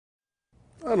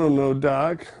I don't know,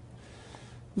 Doc.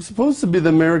 I'm supposed to be the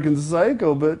American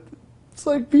Psycho, but it's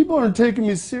like people aren't taking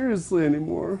me seriously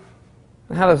anymore.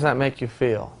 How does that make you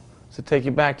feel? Does it take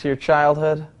you back to your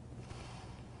childhood?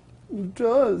 It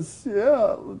does,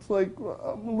 yeah. It's like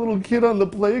I'm a little kid on the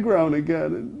playground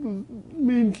again, and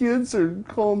mean kids are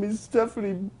calling me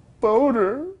Stephanie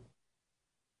Boner.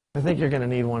 I think you're going to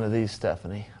need one of these,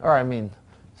 Stephanie. Or, I mean,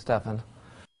 Stefan.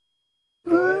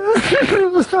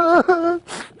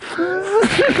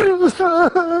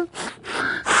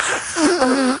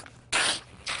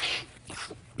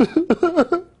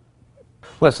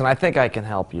 Listen, I think I can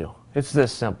help you. It's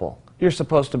this simple. You're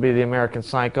supposed to be the American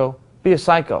Psycho. Be a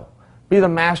psycho. Be the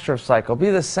master of psycho. Be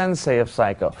the sensei of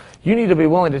psycho. You need to be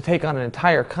willing to take on an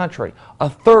entire country, a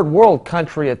third world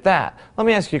country at that. Let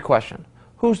me ask you a question.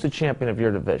 Who's the champion of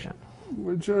your division?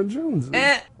 Well, John Jones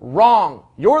is. Wrong.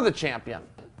 You're the champion.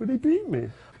 But he beat me.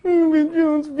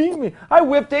 Jones beat me. I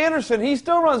whipped Anderson. He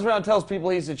still runs around and tells people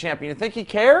he's the champion. You think he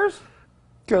cares?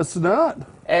 Guess not.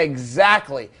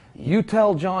 Exactly. You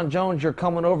tell John Jones you're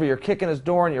coming over, you're kicking his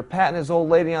door, and you're patting his old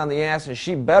lady on the ass, and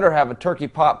she better have a turkey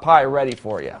pot pie ready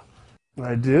for you.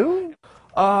 I do?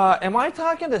 Am I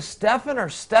talking to Stefan or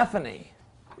Stephanie?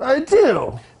 I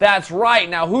do. That's right.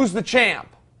 Now, who's the champ?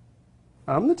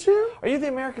 I'm the champ? Are you the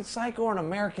American Psycho or an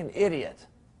American Idiot?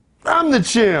 I'm the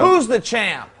champ. Who's the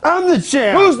champ? I'm the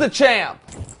champ. Who's the champ?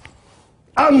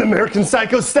 I'm the American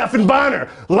Psycho Stephan Bonner,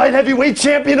 light heavyweight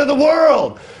champion of the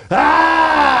world.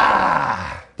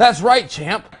 Ah! That's right,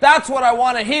 champ. That's what I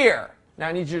want to hear. Now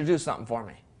I need you to do something for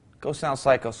me. Go sound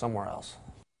psycho somewhere else.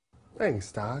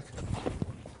 Thanks, Doc.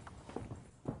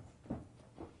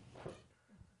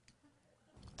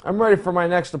 I'm ready for my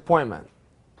next appointment.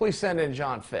 Please send in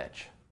John Fitch.